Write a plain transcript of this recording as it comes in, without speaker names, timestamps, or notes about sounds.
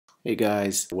Hey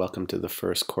guys, welcome to the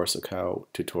first Korsakow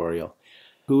tutorial.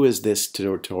 Who is this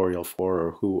tutorial for,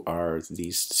 or who are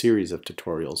these series of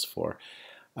tutorials for?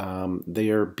 They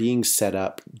are being set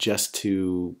up just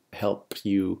to help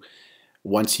you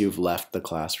once you've left the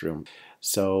classroom.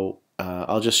 So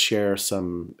I'll just share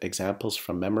some examples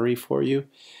from memory for you,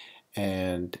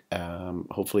 and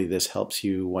hopefully this helps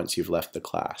you once you've left the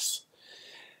class.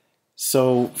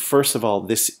 So first of all,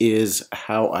 this is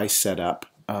how I set up.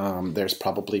 There's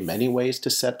probably many ways to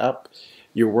set up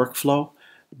your workflow,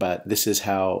 but this is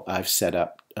how I've set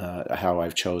up, how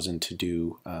I've chosen to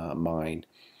do mine.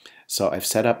 So I've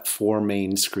set up 4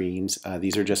 main screens.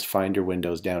 These are just Finder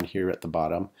windows down here at the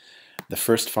bottom. The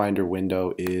first Finder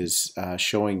window is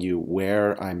showing you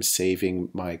where I'm saving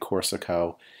my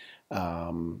Korsakow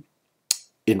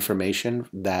information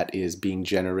that is being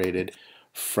generated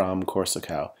from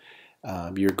Korsakow.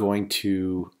 You're going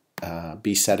to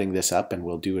be setting this up, and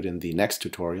we'll do it in the next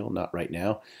tutorial, not right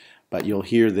now, but you'll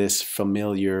hear this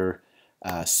familiar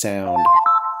sound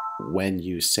when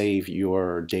you save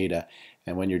your data.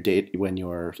 And when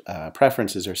your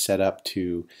preferences are set up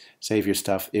to save your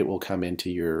stuff, it will come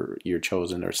into your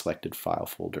chosen or selected file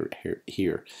folder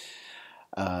here.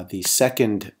 The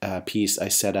second piece I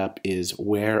set up is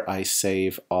where I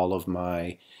save all of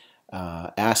my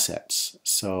assets.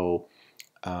 So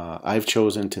I've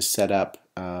chosen to set up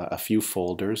a few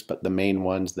folders, but the main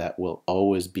ones that will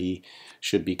always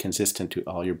should be consistent to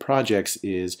all your projects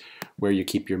is where you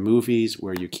keep your movies,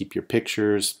 where you keep your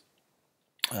pictures,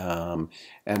 and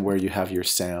where you have your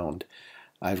sound.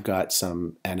 I've got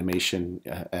some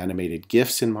animated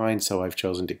GIFs in mind, so I've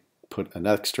chosen to put an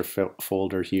extra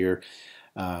folder here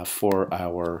for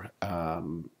our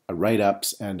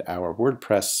write-ups and our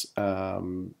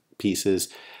WordPress pieces.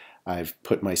 I've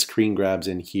put my screen grabs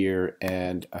in here,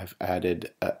 and I've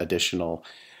added additional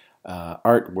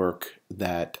artwork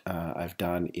that I've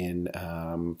done in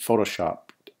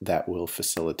Photoshop that will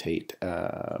facilitate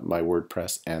my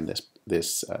WordPress and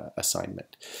this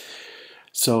assignment.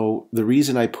 So the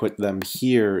reason I put them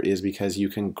here is because you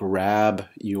can grab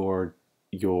your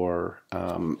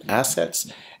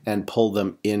assets and pull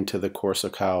them into the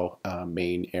Korsakow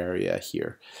main area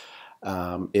here.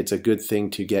 It's a good thing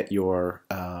to get your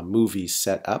movies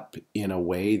set up in a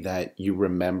way that you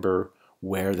remember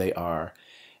where they are.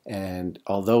 And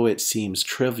although it seems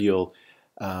trivial,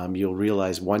 you'll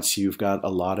realize once you've got a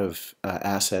lot of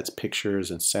assets,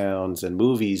 pictures and sounds and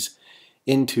movies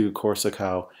into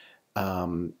Korsakow,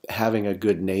 having a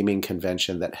good naming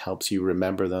convention that helps you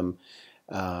remember them,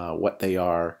 what they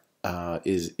are,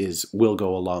 will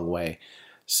go a long way.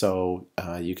 So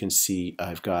you can see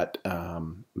I've got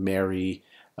Mary,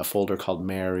 a folder called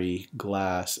Mary,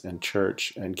 Glass, and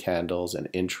Church, and Candles, and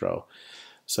Intro.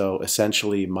 So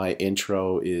essentially my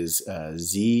intro is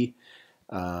Z.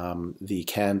 The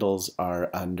candles are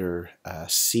under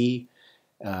C.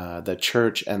 The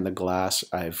church and the glass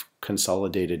I've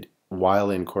consolidated while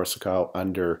in Korsakow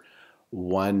under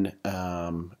one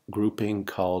grouping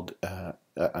called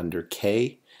under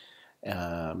K.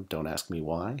 Don't ask me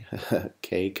why.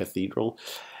 K, Cathedral,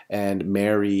 and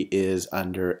Mary is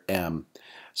under M.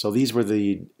 So these were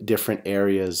the different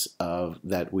areas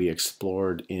that we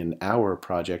explored in our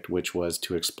project, which was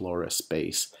to explore a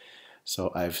space.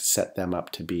 So I've set them up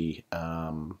to be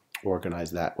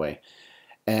organized that way.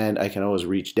 And I can always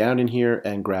reach down in here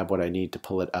and grab what I need to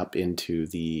pull it up into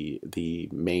the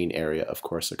main area of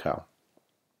Korsakow.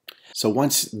 So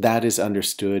once that is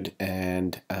understood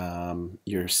and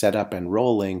you're set up and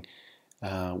rolling,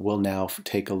 we'll now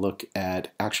take a look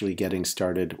at actually getting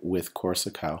started with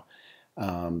Korsakow.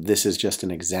 This is just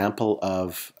an example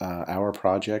of our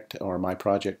project, or my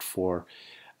project for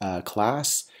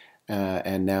class,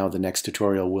 and now the next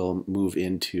tutorial will move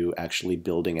into actually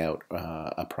building out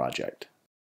a project.